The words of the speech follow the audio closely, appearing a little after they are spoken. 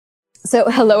So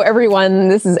hello, everyone.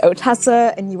 This is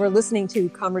Otessa, and you are listening to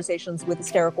Conversations with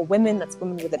Hysterical Women. That's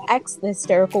Women with an X, the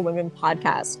Hysterical Women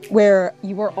podcast, where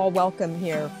you are all welcome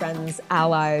here, friends,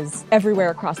 allies, everywhere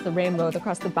across the rainbow,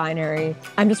 across the binary.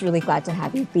 I'm just really glad to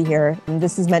have you be here. And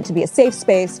this is meant to be a safe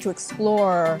space to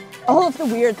explore all of the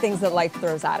weird things that life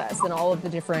throws at us and all of the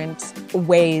different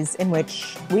ways in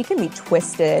which we can be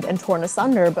twisted and torn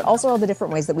asunder, but also all the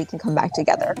different ways that we can come back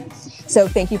together. So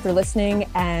thank you for listening,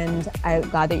 and I'm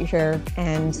glad that you're here.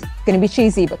 And going to be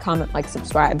cheesy, but comment, like,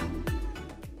 subscribe.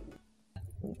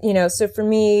 You know, so for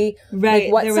me,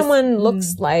 like what someone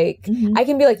looks like, I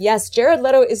can be like, yes, Jared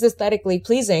Leto is aesthetically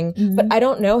pleasing, but I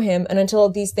don't know him. And until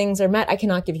these things are met, I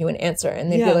cannot give you an answer.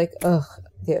 And they'd be like, ugh,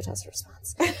 the Otessa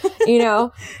response, you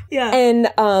know? And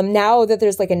now that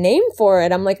there's like a name for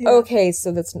it, I'm like, okay,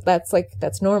 so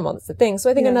that's normal. That's the thing. So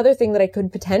I think another thing that I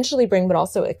could potentially bring, but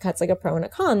also it cuts like a pro and a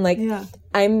con, like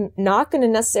I'm not going to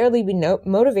necessarily be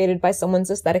motivated by someone's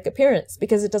aesthetic appearance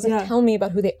because it doesn't tell me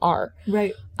about who they are.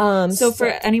 Right. So for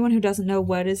anyone who doesn't know,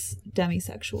 what is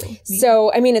demisexual mean?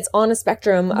 So, I mean, it's on a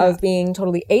spectrum of being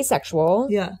totally asexual,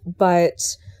 but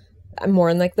I'm more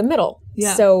in like the middle.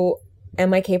 So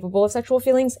am I capable of sexual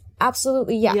feelings?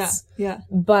 Absolutely, yes.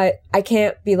 But I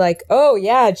can't be like, oh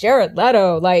yeah, Jared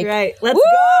Leto, like, let's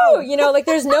go. You know, like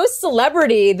there's no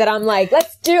celebrity that I'm like,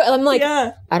 let's do it. I'm like,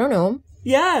 I don't know.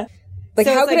 Like,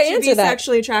 so how could I answer to be that?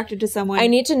 Sexually attracted to someone. I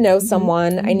need to know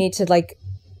someone. I need to like,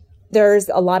 there's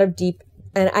a lot of deep,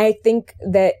 and I think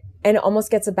that, and it almost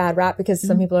gets a bad rap because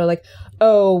some people are like,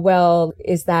 oh, well,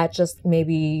 is that just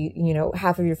maybe, you know,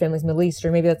 half of your family's Middle East,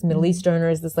 or maybe that's Middle Eastern,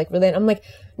 or is this like really? I'm like,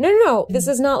 no. This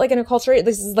is not like an acculturated.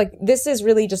 This is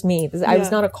really just me. I was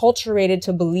not acculturated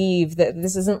to believe that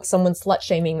this isn't someone slut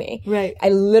shaming me. Right. I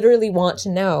literally want to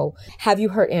know, have you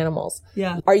hurt animals?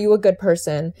 Are you a good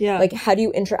person? Like, how do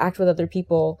you interact with other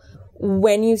people?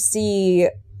 When you see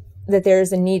that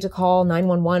there's a need to call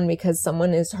 911 because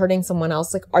someone is hurting someone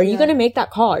else, like, are you going to make that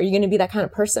call? Are you going to be that kind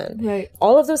of person? Right.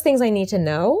 All of those things I need to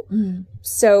know.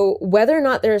 So whether or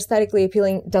not they're aesthetically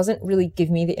appealing doesn't really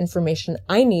give me the information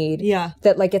I need.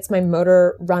 That like gets my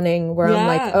motor running where I'm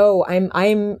like, oh,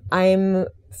 I'm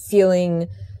feeling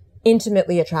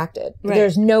intimately attracted.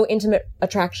 There's no intimate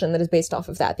attraction that is based off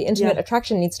of that. The intimate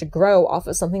attraction needs to grow off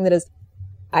of something that is,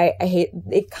 I hate,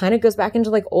 it kind of goes back into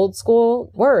like old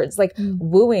school words, like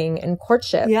wooing and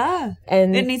courtship.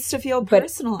 And it needs to feel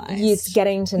personalized. It's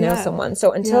getting to know someone.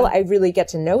 So until I really get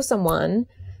to know someone,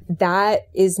 that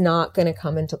is not going to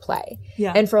come into play.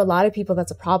 And for a lot of people,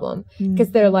 that's a problem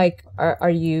because they're like, are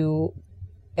you,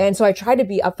 and so I try to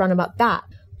be upfront about that.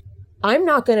 I'm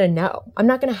not going to know. I'm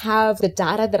not going to have the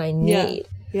data that I need.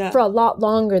 For a lot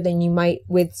longer than you might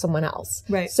with someone else.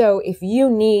 So if you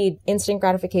need instant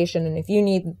gratification and if you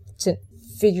need to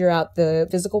figure out the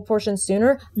physical portion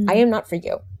sooner, I am not for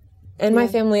you. And my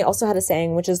family also had a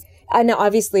saying, which is, now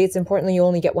obviously it's important that you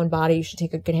only get one body. You should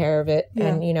take good care of it.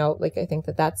 And, you know, like I think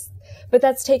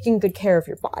that's taking good care of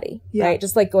your body, right?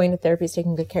 Just like going to therapy is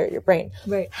taking good care of your brain.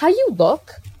 How you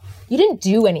look, you didn't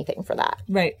do anything for that.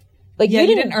 Like you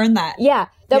didn't earn that.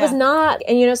 That was not,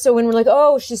 and you know, so when we're like,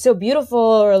 oh, she's so beautiful,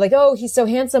 or like, oh, he's so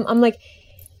handsome, I'm like,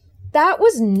 that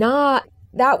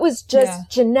was just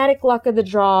genetic luck of the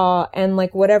draw and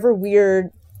like whatever weird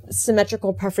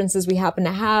symmetrical preferences we happen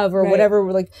to have or whatever,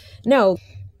 we're like, no,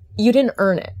 you didn't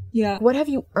earn it. What have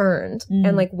you earned?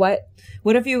 And like, what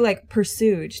have you like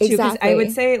pursued too? Because I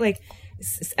would say like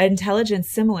intelligence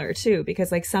similar too,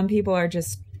 because like some people are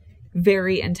just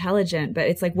very intelligent, but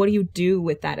it's like, what do you do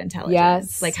with that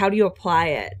intelligence? Like, how do you apply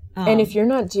it? And if you're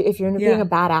not being a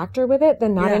bad actor with it,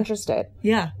 then not interested.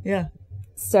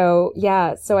 So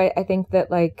I think that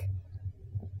like,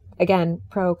 again,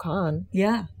 pro con.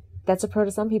 That's a pro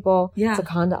to some people. It's a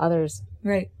con to others.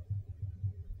 I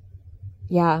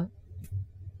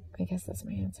guess that's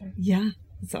my answer.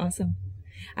 That's awesome.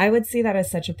 I would see that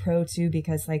as such a pro too,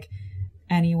 because like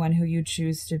anyone who you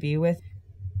choose to be with,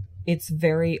 it's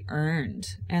very earned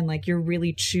and like you're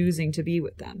really choosing to be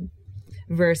with them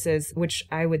versus, which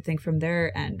I would think from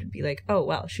their end would be like, oh,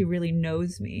 well, she really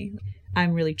knows me.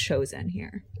 I'm really chosen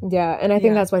here. And I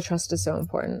think that's why trust is so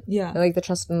important. Like the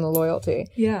trust and the loyalty.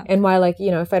 And why, like,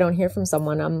 you know, if I don't hear from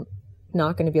someone, I'm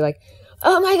not going to be like,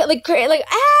 oh my God, like, great, like,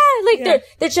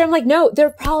 they're, I'm like, no,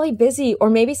 they're probably busy, or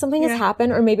maybe something has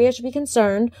happened, or maybe I should be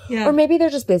concerned, or maybe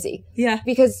they're just busy.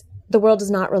 Because the world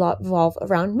does not revolve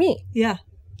around me.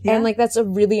 And like, that's a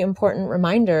really important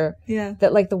reminder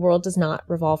that like the world does not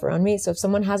revolve around me. So if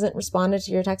someone hasn't responded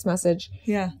to your text message,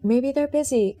 maybe they're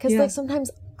busy. Cause like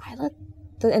sometimes I let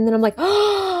and then I'm like,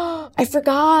 oh, I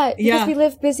forgot because we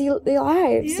live busy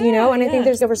lives, you know, and I think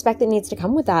there's a respect that needs to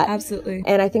come with that. Absolutely.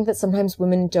 And I think that sometimes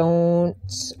women don't,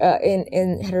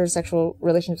 in heterosexual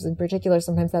relationships in particular,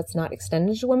 sometimes that's not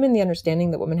extended to women, the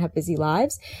understanding that women have busy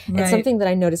lives. Right. And something that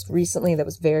I noticed recently that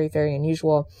was very, very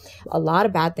unusual, a lot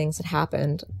of bad things had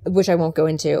happened, which I won't go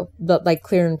into, but like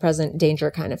clear and present danger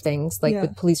kind of things, like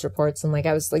with police reports, and like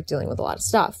I was like dealing with a lot of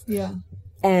stuff. Yeah.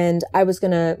 And I was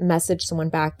going to message someone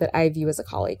back that I view as a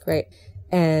colleague, right?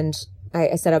 And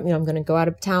I said, you know, I'm going to go out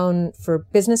of town for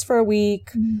business for a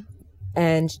week. Mm-hmm.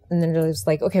 And then it was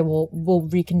like, okay, we'll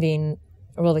reconvene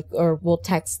or we'll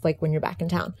text like when you're back in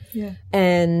town. Yeah.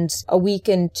 And a week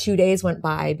and 2 days went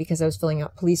by because I was filling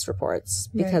out police reports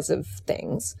because of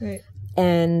things. Right.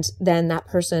 And then that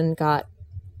person got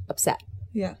upset.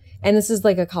 Yeah. And this is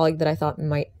like a colleague that I thought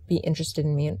might be interested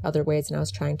in me in other ways. And I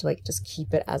was trying to like just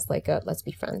keep it as like a let's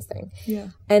be friends thing. Yeah.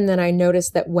 And then I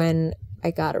noticed that when I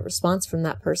got a response from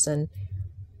that person,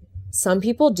 some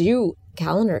people do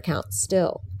calendar accounts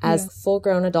still as full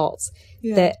grown adults,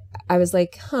 that I was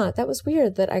like, that was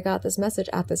weird that I got this message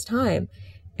at this time.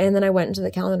 And then I went into the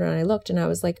calendar and I looked and I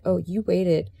was like, oh, you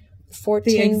waited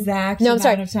 14. The exact amount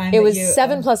of time. It was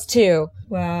 7 plus 2.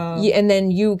 Wow. And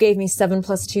then you gave me 7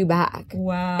 plus 2 back.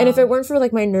 Wow. And if it weren't for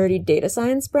like my nerdy data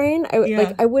science brain, I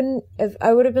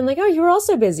would have been like, oh, you were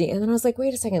also busy. And then I was like,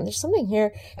 wait a second, there's something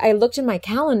here. I looked in my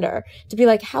calendar to be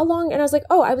like, how long? And I was like,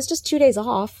 oh, I was just 2 days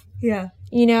off. Yeah.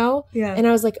 You know? Yeah. And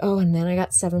I was like, oh, and then I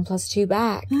got 7 plus 2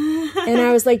 back. And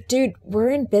I was like, dude, we're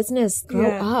in business. Grow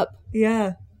up.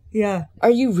 Yeah. Yeah. Are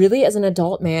you really, as an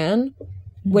adult man,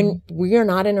 when we are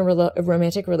not in a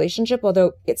romantic relationship,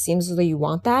 although it seems as though you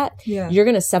want that, you're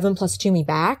going to 7 plus 2 me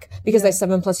back because I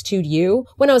 7 plus 2'd you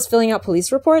when I was filling out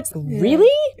police reports? Really?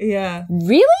 Yeah.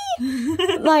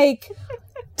 Really? Like,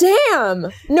 damn.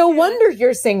 No wonder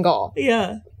you're single.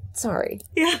 Yeah. Sorry.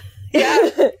 Yeah.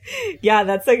 Yeah. Yeah,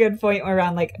 that's a good point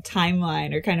around like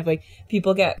timeline, or kind of like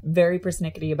people get very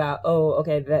persnickety about, oh,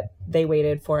 okay, that they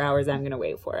waited 4 hours, I'm going to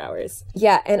wait 4 hours.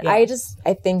 Yeah. And I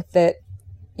think that,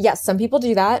 yes, some people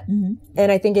do that. Mm-hmm.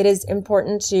 And I think it is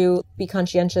important to be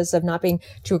conscientious of not being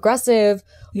too aggressive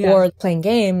or playing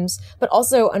games, but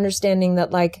also understanding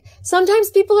that like sometimes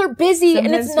people are busy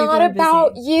and it's not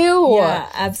about you. Yeah,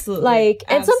 absolutely. Like,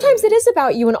 and sometimes it is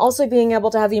about you, and also being able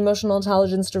to have the emotional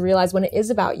intelligence to realize when it is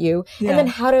about you and then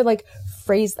how to like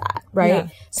phrase that, right? Yeah.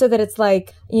 So that it's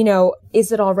like, you know,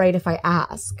 is it all right if I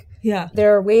ask? Yeah.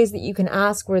 There are ways that you can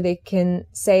ask where they can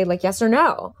say like yes or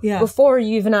no before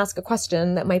you even ask a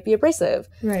question that might be abrasive.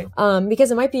 Right. Because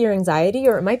it might be your anxiety,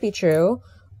 or it might be true,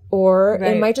 or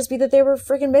it might just be that they were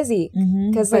freaking busy.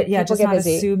 Because like, people just get not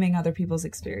busy. Assuming other people's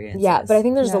experiences. Yeah, but I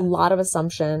think there's a lot of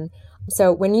assumption.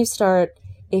 So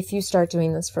if you start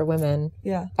doing this for women,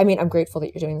 I mean, I'm grateful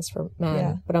that you're doing this for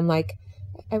men, but I'm like,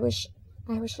 I wish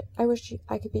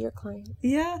I could be your client.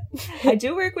 Yeah. I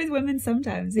do work with women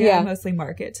sometimes. Yeah. I mostly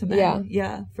market to men.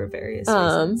 Yeah. For various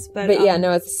reasons. But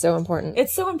no, it's so important.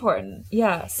 It's so important.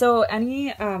 Yeah. So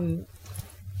any kind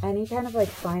of like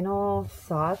final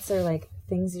thoughts or like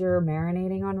things you're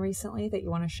marinating on recently that you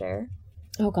want to share?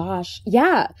 Oh gosh.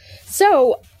 Yeah.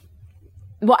 So,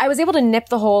 well, I was able to nip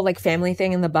the whole like family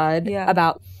thing in the bud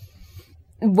about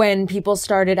when people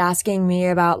started asking me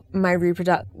about my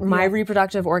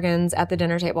reproductive organs at the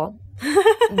dinner table,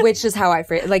 which is how I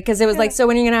phrase it. Like, cause it was like, so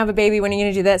when are you going to have a baby? When are you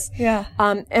going to do this? Yeah.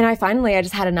 And I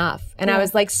just had enough. And I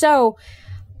was like, so,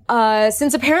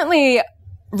 since apparently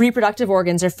reproductive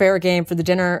organs are fair game for the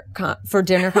dinner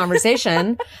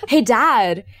conversation. Hey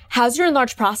dad, how's your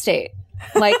enlarged prostate?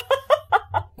 Like,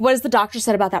 what has the doctor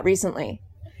said about that recently?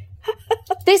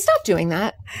 They stopped doing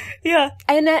that. Yeah.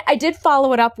 And then I did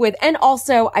follow it up with, and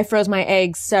also I froze my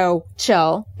eggs, so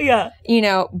chill. Yeah. You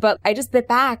know, but I just bit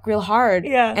back real hard.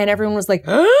 Yeah. And everyone was like,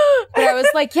 but I was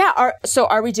like, yeah,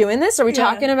 are we doing this? Are we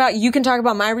talking about, you can talk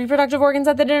about my reproductive organs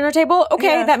at the dinner table?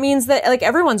 Okay, that means that like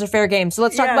everyone's a fair game, so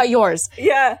let's talk about yours.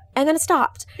 Yeah. And then it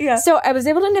stopped. Yeah. So I was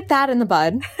able to nip that in the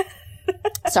bud.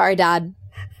 Sorry, Dad.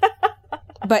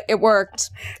 But it worked.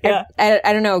 Yeah.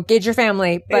 I don't know, gauge your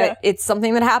family, but it's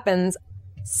something that happens.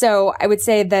 So I would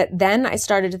say that then I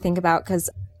started to think about, because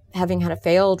having had a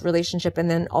failed relationship and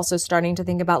then also starting to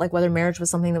think about like whether marriage was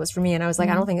something that was for me. And I was like,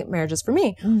 I don't think that marriage is for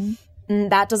me. Mm-hmm.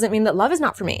 And that doesn't mean that love is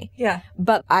not for me. Yeah.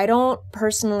 But I don't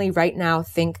personally right now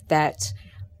think that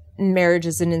marriage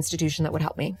is an institution that would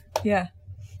help me. Yeah.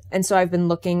 And so I've been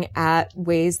looking at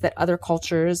ways that other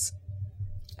cultures,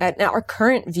 now our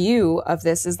current view of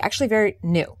this is actually very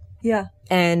new. Yeah.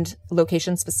 And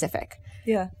location specific.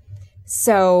 Yeah.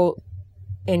 So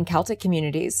in Celtic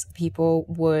communities, people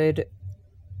would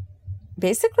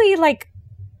basically like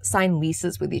sign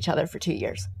leases with each other for 2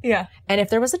 years. Yeah. And if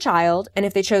there was a child, and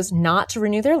if they chose not to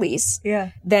renew their lease,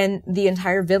 then the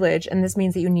entire village, and this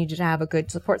means that you needed to have a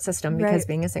good support system because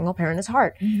being a single parent is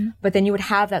hard. But then you would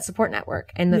have that support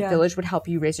network, and the village would help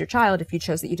you raise your child if you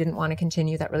chose that you didn't want to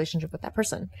continue that relationship with that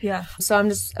person. Yeah. So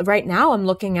right now I'm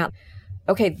looking at,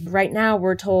 okay, right now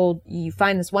we're told you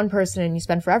find this one person and you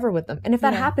spend forever with them. And if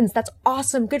that happens, that's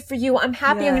awesome. Good for you. I'm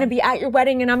happy. I'm going to be at your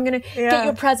wedding and I'm going to get you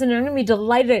a present and I'm going to be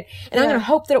delighted and I'm going to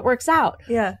hope that it works out.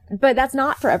 Yeah. But that's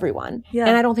not for everyone. Yeah.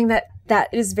 And I don't think that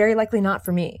is very likely not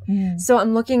for me. So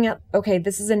I'm looking at, okay,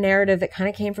 this is a narrative that kind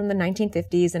of came from the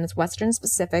 1950s and it's Western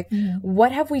specific.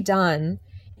 What have we done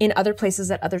in other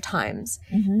places at other times?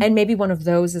 And maybe one of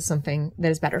those is something that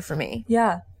is better for me.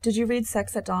 Yeah. Did you read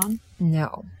Sex at Dawn?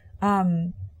 No.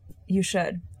 You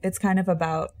should. It's kind of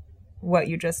about what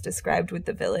you just described with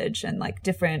the village and like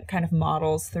different kind of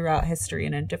models throughout history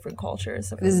and in different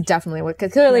cultures. This is definitely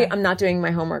because clearly I'm not doing my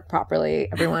homework properly,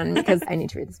 everyone, because I need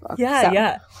to read this book.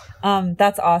 Yeah.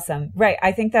 That's awesome. Right.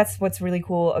 I think that's what's really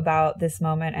cool about this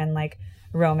moment and like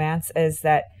romance is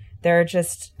that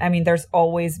there's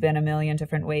always been a million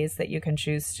different ways that you can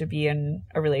choose to be in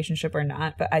a relationship or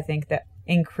not. But I think that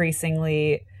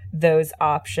increasingly those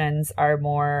options are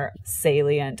more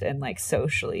salient and like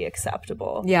socially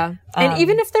acceptable. Yeah. And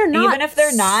even if they're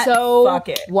not, so fuck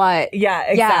it. What? Yeah,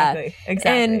 exactly. Yeah.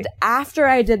 Exactly. And after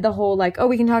I did the whole like, oh,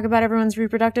 we can talk about everyone's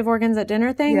reproductive organs at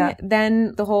dinner thing,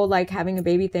 then the whole like having a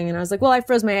baby thing. And I was like, well, I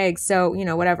froze my eggs, so,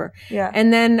 whatever. Yeah.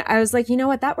 And then I was like, you know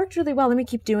what? That worked really well. Let me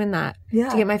keep doing that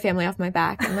to get my family off my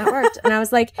back. And that worked. And I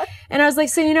was like,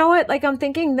 so you know what? Like, I'm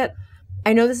thinking that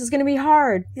I know this is going to be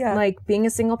hard. Yeah. Like being a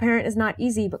single parent is not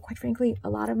easy, but quite frankly, a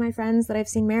lot of my friends that I've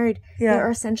seen married, they are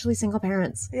essentially single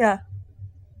parents. Yeah.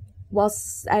 Well,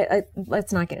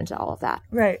 let's not get into all of that.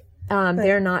 Right.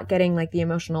 They're not getting like the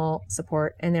emotional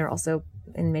support, and they're also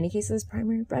in many cases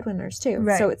primary breadwinners too.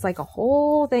 Right. So it's like a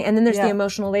whole thing. And then there's the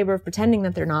emotional labor of pretending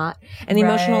that they're not, and the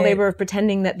emotional labor of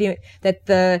pretending that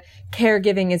the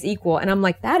caregiving is equal. And I'm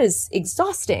like, that is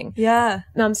exhausting. Yeah.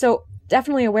 So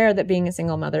definitely aware that being a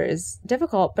single mother is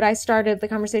difficult, but I started the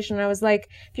conversation and I was like,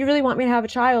 if you really want me to have a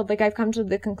child, like I've come to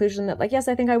the conclusion that like, yes,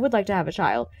 I think I would like to have a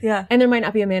child. Yeah. And there might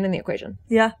not be a man in the equation.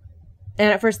 Yeah.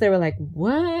 And at first they were like,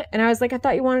 what? And I was like, I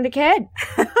thought you wanted a kid.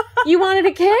 You wanted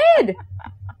a kid.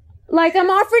 Like, I'm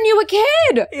offering you a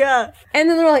kid. Yeah. And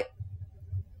then they were like,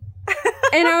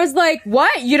 and I was like,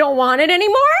 what? You don't want it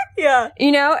anymore? Yeah.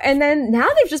 And then now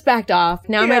they've just backed off.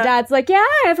 Now my dad's like, yeah,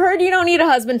 I've heard you don't need a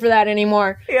husband for that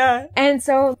anymore. Yeah. And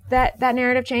so that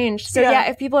narrative changed. So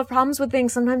if people have problems with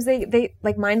things, sometimes they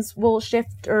like minds will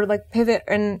shift or like pivot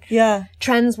and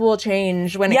trends will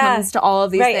change when it comes to all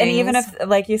of these things. And even if,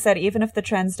 like you said, even if the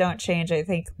trends don't change, I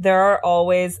think there are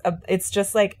always, it's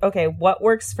just like, okay, what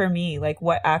works for me? Like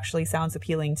what actually sounds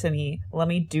appealing to me? Let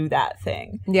me do that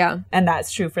thing. Yeah. And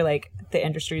that's true for like the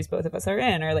industries both of us are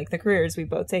in or like the careers we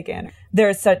both taken.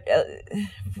 There's such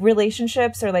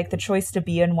relationships or like the choice to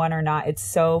be in one or not. It's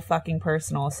so fucking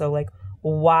personal. So like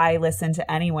why listen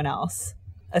to anyone else?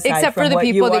 Except for the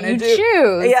people that you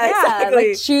choose. Yeah, exactly.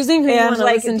 Like choosing who you want to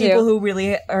listen to. And people who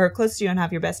really are close to you and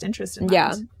have your best interest in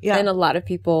mind. Yeah. And a lot of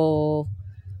people,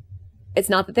 it's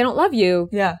not that they don't love you.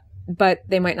 Yeah. But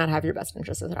they might not have your best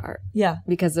interests at heart. Yeah.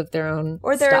 Because of their own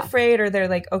or they're stuff. afraid or they're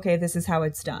like, okay, this is how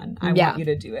it's done. I want you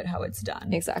to do it how it's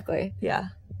done. Exactly. Yeah.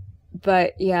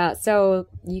 But so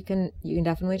you can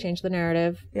definitely change the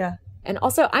narrative. Yeah. And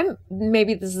also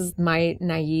maybe this is my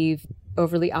naive,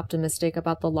 overly optimistic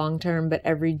about the long term, but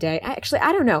every day,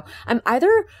 I don't know. I'm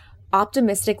either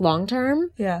optimistic long term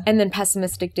and then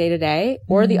pessimistic day to day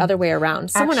or the other way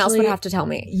around. Someone else would have to tell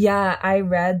me. Yeah. I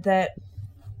read that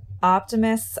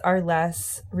optimists are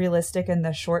less realistic in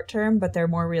the short term, but they're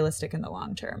more realistic in the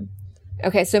long term.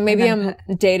 Okay, so maybe I'm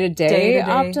day to day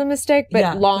optimistic,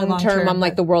 but long term, I'm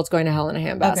like the world's going to hell in a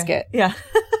handbasket. Okay. Yeah.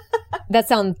 that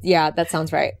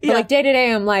sounds right. But like day to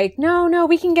day, I'm like, no,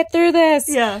 we can get through this.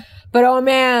 Yeah. But oh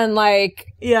man, like,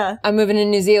 I'm moving to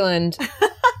New Zealand.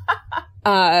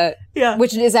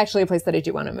 Which is actually a place that I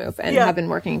do want to move and have been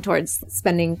working towards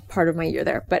spending part of my year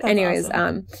there. But that's anyways,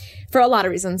 awesome. For a lot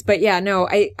of reasons. But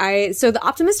so the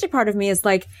optimistic part of me is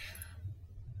like,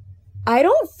 I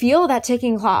don't feel that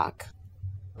ticking clock.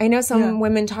 I know some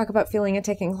women talk about feeling a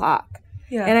ticking clock.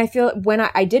 Yeah. And I feel when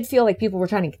I did feel like people were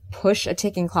trying to push a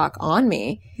ticking clock on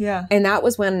me. Yeah. And that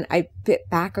was when I bit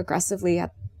back aggressively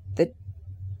at the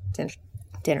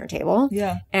dinner table.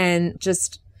 Yeah. And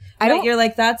just, you're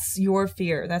like, that's your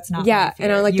fear. That's not my fear.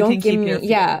 And I'm like, don't give me,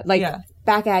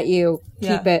 back at you.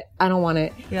 Keep it. I don't want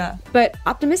it. Yeah. But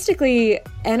optimistically,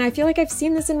 and I feel like I've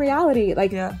seen this in reality,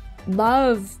 like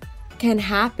love can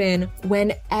happen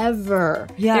whenever.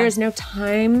 Yeah. There's no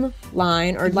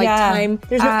timeline or like time.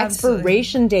 There's no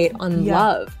expiration date on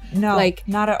love. No, like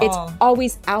not at all. It's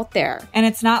always out there. And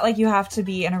it's not like you have to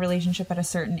be in a relationship at a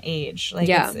certain age. Like,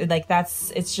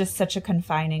 it's just such a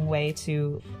confining way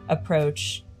to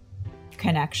approach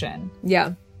connection.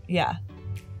 Yeah. Yeah.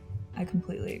 I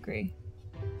completely agree.